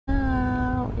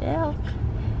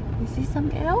You see some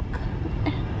elk?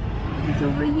 It's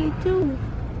over here too.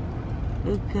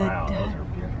 Look at wow, those are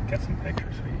beautiful. Get some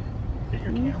pictures for you. Get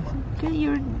your camera. Get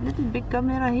your little big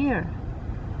camera here.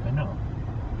 I know.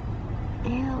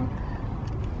 Elk.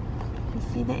 You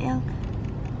see the elk?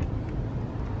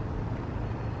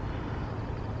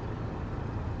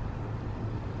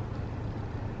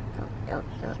 Elk,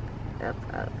 elk, elk,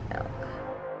 elk, elk.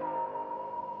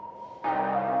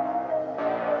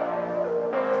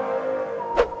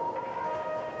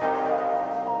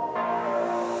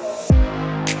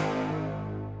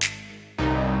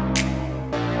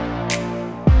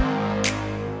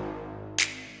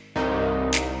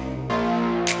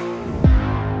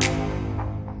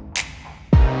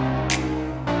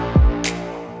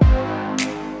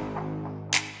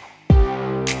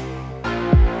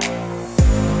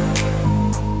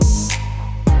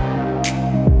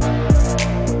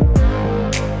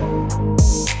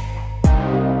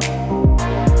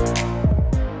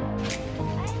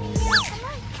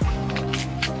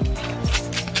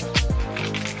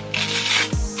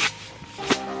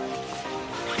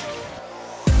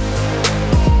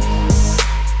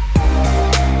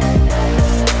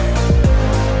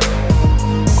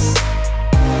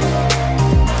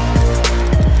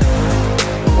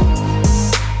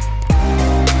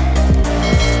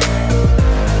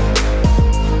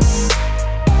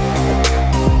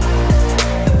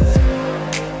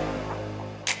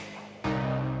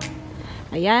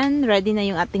 Ayan, ready na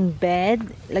yung ating bed.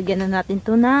 Lagyan na natin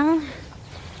to ng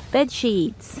bed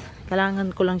sheets.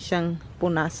 Kailangan ko lang siyang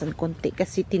punasan konti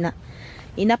kasi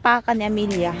inapakan ni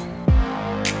Amelia.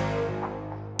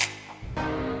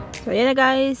 So ayan na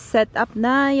guys, set up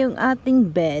na yung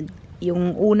ating bed.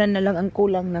 Yung unan na lang ang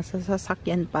kulang, nasa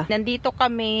sasakyan pa. Nandito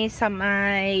kami sa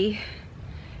may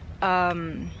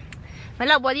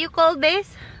Malab, what do you call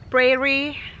this?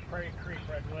 Prairie Creek,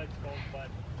 Redwood, Gold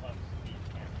Bluff,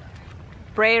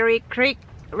 Prairie Creek,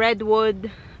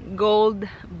 Redwood, Gold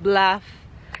Bluff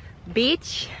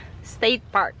Beach State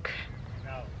Park.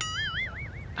 No.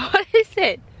 What is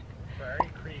it?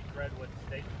 Prairie Creek, Redwood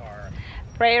State Park.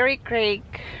 Prairie Creek,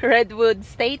 Redwood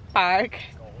State Park.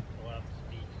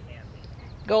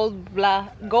 Gold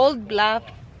Bluff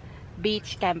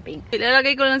Beach Camping.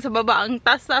 Ilalagay ko lang sa baba ang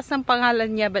taas-taas ng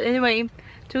pangalan niya. But anyway,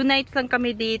 2 nights lang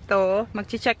kami dito.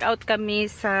 Mag-check out kami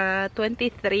sa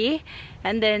 23.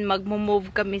 And then,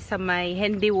 mag-move kami sa may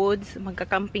Henig Woods.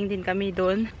 Magka-camping din kami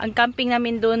doon. Ang camping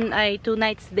namin doon ay 2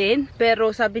 nights din.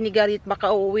 Pero sabi ni Garrett,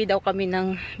 baka uuwi daw kami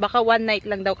baka 1 night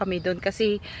lang daw kami doon.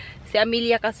 Kasi si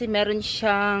Amelia kasi meron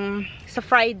siyang, sa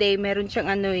Friday, meron siyang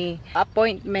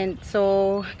appointment.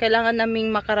 So, kailangan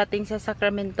naming makarating sa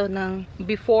Sacramento ng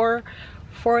before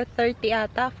 4:30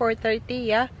 ata. 4:30,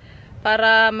 yeah.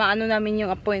 Para maano namin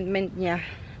yung appointment niya.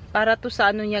 Para to sa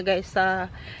ano niya guys,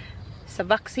 sa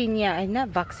vaccine niya. Ay na,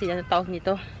 vaccine, ano tawag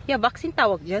nito? Yeah, vaccine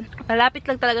tawag dyan. Malapit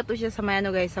lang talaga to siya sa may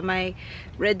guys, sa may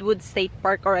Redwood State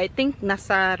Park, or I think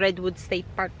nasa Redwood State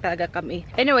Park talaga kami.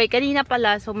 Anyway, kanina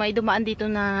pala, so may dumaan dito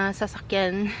na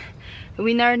sasakyan.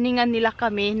 Winarningan nila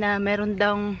kami na meron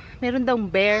daw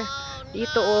bear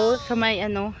dito sa may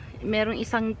merong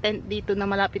isang tent dito na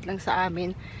malapit lang sa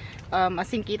amin.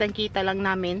 As in kitang-kita lang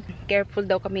namin. Careful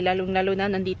daw kami, lalong-lalo na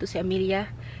nandito si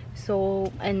Amelia. So,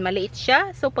 and maliit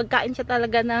siya. So, pagkain siya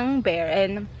talaga ng bear.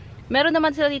 And meron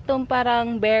naman sila dito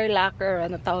parang bear locker,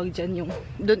 ano tawag dyan, yung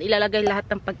doon ilalagay lahat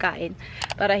ng pagkain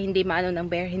para hindi maano ng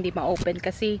bear, hindi ma-open.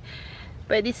 Kasi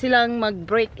pwede silang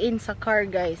mag-break in sa car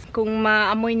guys kung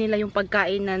maamoy nila yung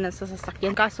pagkain na nasa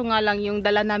sasakyan. Kaso nga lang yung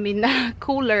dala namin na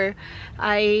cooler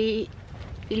ay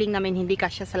feeling namin hindi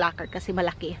kasya sa locker kasi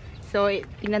malaki. So,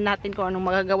 tingnan natin kung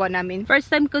anong magagawa namin.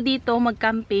 First time ko dito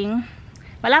mag-camping.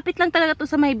 Malapit lang talaga to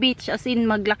sa may beach. As in,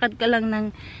 maglakad ka lang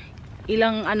ng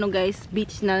ilang guys,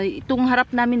 beach na. Itong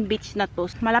harap namin beach na to.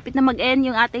 Malapit na mag-end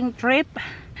yung ating trip.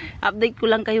 Update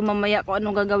ko lang kayo mamaya kung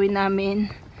anong gagawin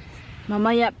namin.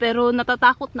 Mamaya, pero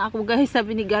natatakot na ako guys.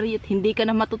 Sabi ni Garrett, hindi ka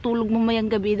na matutulog mamayang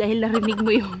gabi dahil narinig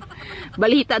mo yung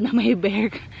balita na may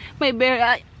bear. May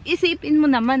bear. Isipin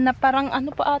mo naman na parang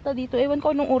ano pa ata dito. Ewan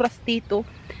ko anong oras dito.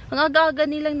 Ang aga-aga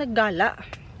nilang naggala.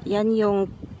 Yan yung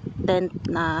tent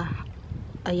na,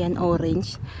 ayan,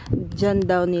 orange. Diyan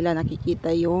daw nila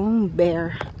nakikita yung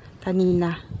bear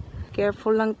kanina.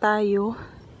 Careful lang tayo.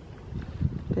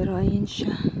 Pero ayan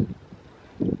siya.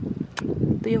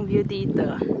 Ito yung view dito.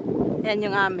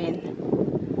 Ayan yung amin.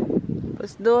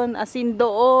 Tapos doon, as in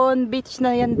doon, beach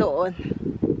na yan doon.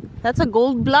 That's a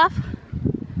Gold Bluff?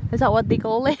 Is that what they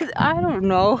call it? I don't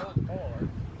know.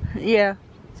 Yeah.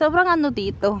 Sobrang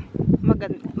dito.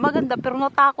 Maganda, pero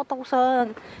natakot ako sa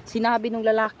sinabi ng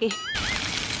lalaki.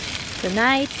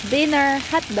 Tonight's dinner,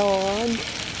 hotdog.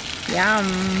 Yum!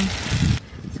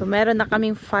 So, meron na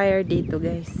kaming fire dito,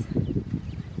 guys.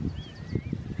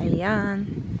 Ayan.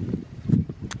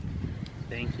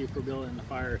 Thank you for building the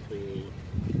fire, sweetie.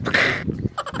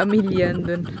 Kamilyan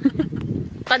dun.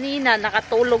 Kanina,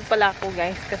 nakatulog pala ako,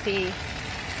 guys. Kasi,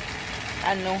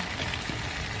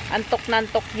 antok na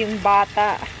antok yung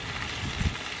bata.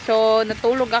 So,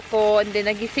 natulog ako. And then,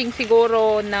 nagising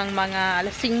siguro ng mga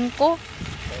alas 5.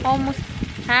 Almost.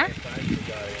 Ha?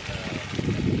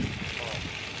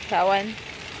 Sawan.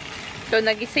 So,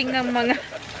 nagising ng mga...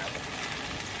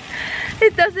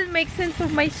 It doesn't make sense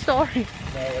of my story.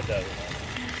 No, it doesn't.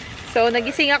 So,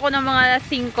 nagising ako ng mga alas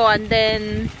 5. And then,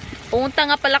 pumunta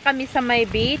nga pala kami sa may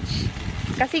beach.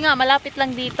 Kasi nga, malapit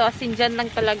lang dito. As in, dyan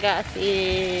lang talaga. As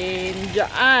in,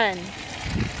 dyan.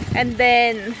 And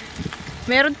then,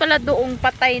 meron pala doong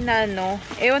patay na,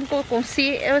 ewan ko kung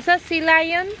was that sea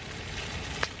lion?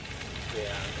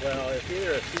 Yeah, well, it's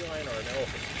either a sea lion or an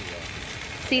elephant seal.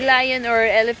 Sea lion or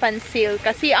elephant seal.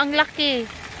 Kasi ang laki.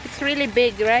 It's really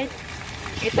big, right?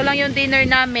 Ito lang yung dinner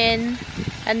namin.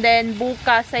 And then,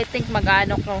 bukas, I think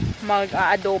mag-adobo.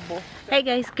 Hey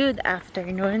guys, good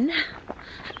afternoon.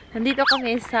 Nandito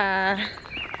kami sa,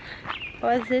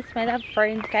 what is this? My love,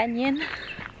 FERN Canyon.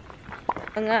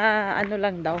 Mga,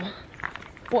 lang daw,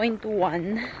 0.1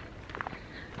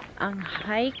 ang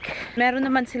hike. Meron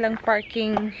naman silang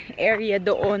parking area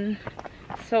doon.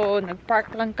 So,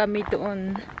 nagpark lang kami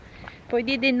doon.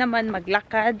 Pwede din naman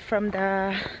maglakad from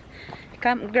the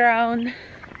campground.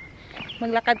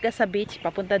 Maglakad ka sa beach,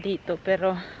 papunta dito.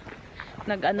 Pero,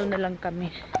 nag-ano na lang kami.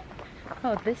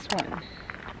 Oh, this one.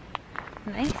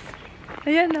 Nice.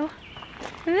 Ayan,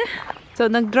 So,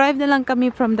 nag-drive na lang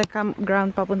kami from the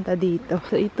campground papunta dito.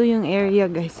 So, ito yung area,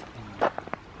 guys.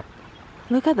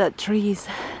 Look at that trees.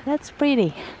 That's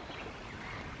pretty.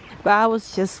 But I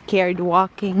was just scared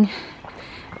walking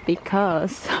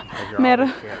because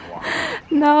meron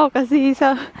kasi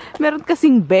meron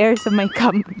kasing bear sa my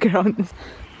campground.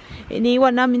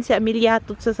 Iniwan namin si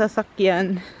Ameliatot sa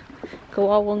sasakyan.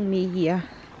 Kawawang Mia.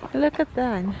 Look at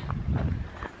that.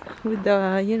 With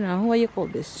the, what you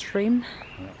call this, stream?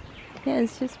 Yeah,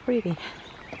 it's just pretty.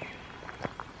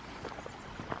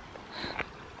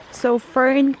 So,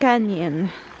 FERN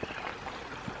Canyon.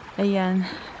 Ayan.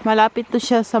 Malapit to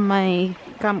siya sa may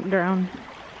campground.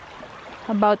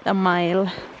 About a mile.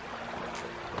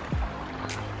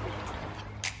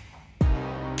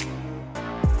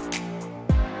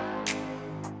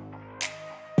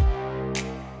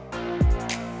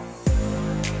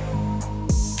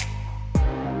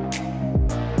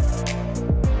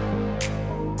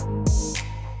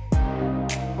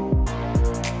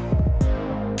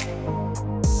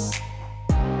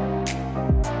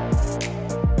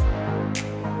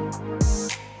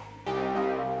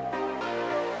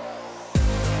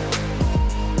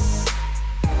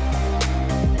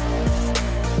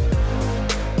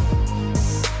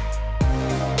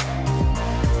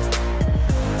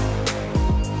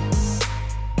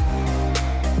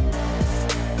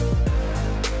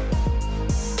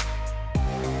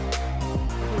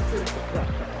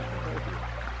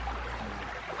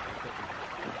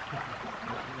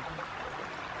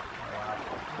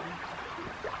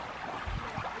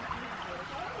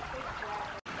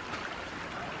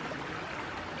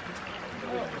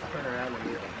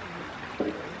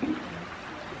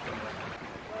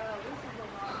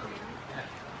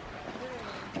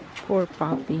 Poor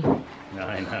puppy. No,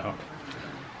 I know.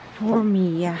 Poor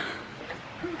Mia.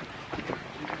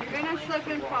 You're gonna slip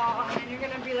and fall, and then you're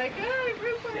gonna be like, oh, I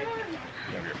broke my arm.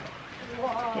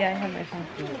 Yeah, I have my phone.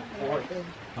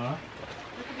 Huh?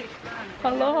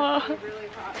 Hello. Really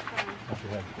hot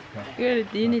sun. Good.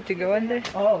 Do you need to go under?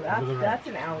 Oh, that's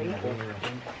an alley.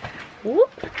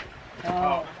 Whoop.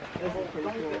 Oh,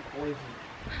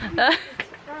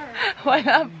 What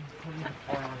up?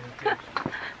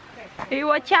 Hey,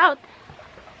 watch out.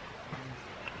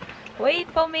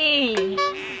 Wait for me.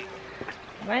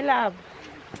 My love.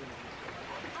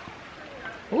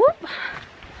 Whoop.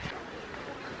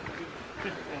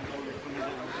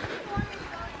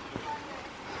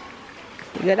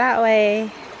 You go that way.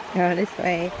 No, this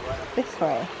way. This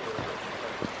way.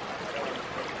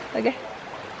 Okay.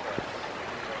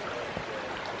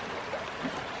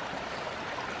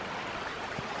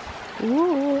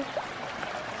 Ooh.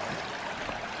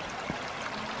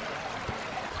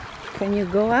 Can you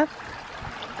go up?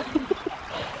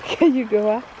 Can you go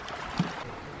up?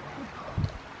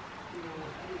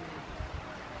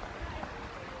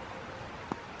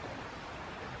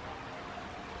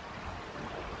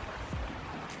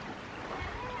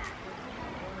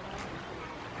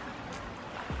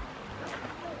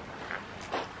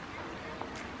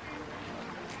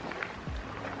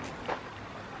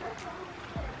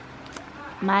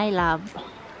 My love.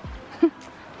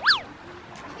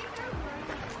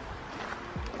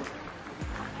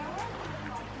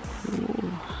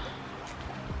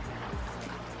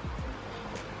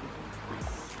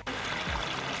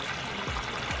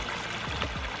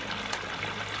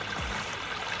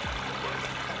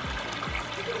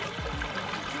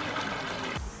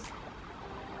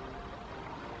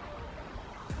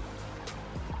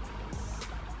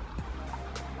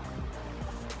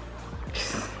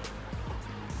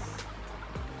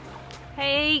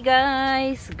 Hey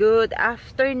guys, good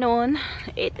afternoon.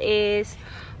 It is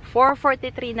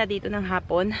 4:43 na dito ng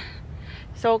hapon.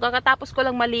 So kakatapos ko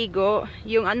lang maligo.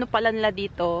 Yung ano pala nila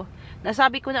dito,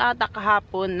 nasabi ko na ata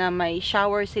kahapon na may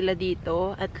shower sila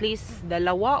dito, at least 2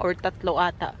 or 3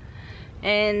 ata.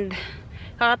 And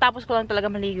kakatapos ko lang talaga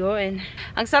maligo, and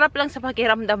ang sarap lang sa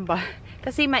pakiramdam ba,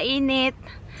 kasi mainit,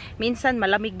 minsan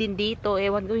malamig din dito.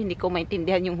 Ewan ko, hindi ko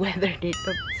maintindihan yung weather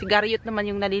dito. Si Garyot naman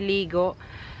yung naliligo.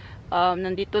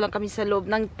 Nandito lang kami sa loob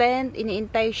ng tent.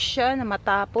 Iniintay siya na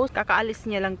matapos. Kakaalis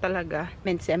niya lang talaga.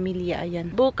 Si Amelia,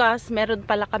 ayan. Bukas, meron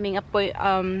pala kaming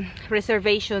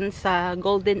reservation sa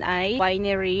Golden Eye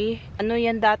Winery. Ano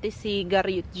yan dati si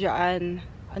Garyot dyan?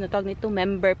 Ano tawag nito?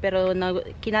 Member. Pero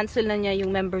kinancel na niya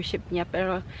yung membership niya.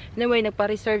 Pero anyway,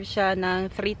 nagpa-reserve siya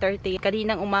ng 3:30.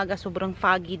 Kaninang umaga, sobrang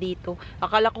foggy dito.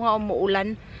 Akala ko nga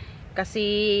umuulan.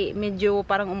 Kasi medyo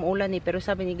parang umuulan eh. Pero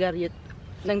sabi ni Garyot,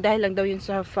 dahil lang daw yun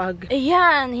sa fog.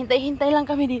 Ayan, hintay-hintay lang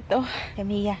kami dito.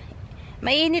 Kamiya.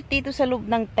 Mainit dito sa loob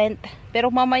ng tent. Pero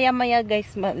mamaya-maya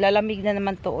guys, lalamig na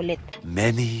naman to ulit.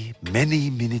 Many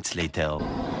minutes later.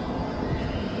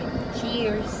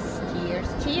 Cheers! Cheers!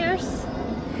 Cheers!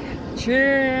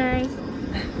 Cheers!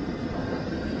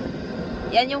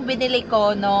 Yan yung binili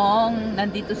ko nung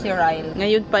nandito si Ryle.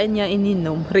 Ngayon pa niya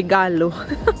ininom. Regalo.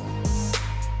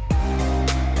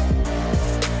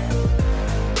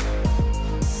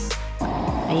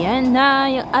 Ayan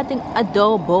na yung ating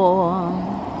adobo.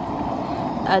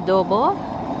 Adobo.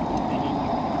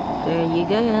 There you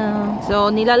go. So,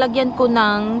 nilalagyan ko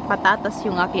ng patatas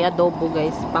yung aking adobo,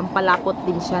 guys. Pampalapot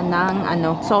din siya ng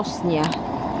sauce niya.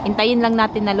 Hintayin lang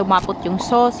natin na lumapot yung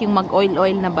sauce, yung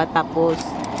mag-oil-oil na ba, tapos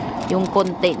yung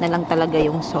konti na lang talaga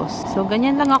yung sauce. So,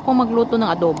 ganyan lang ako magluto ng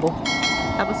adobo.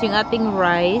 Tapos yung ating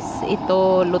rice,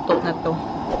 ito, luto na to.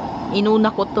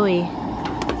 Inuna ko to eh.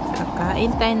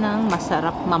 Kakain tayo ng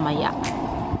masarap mamaya.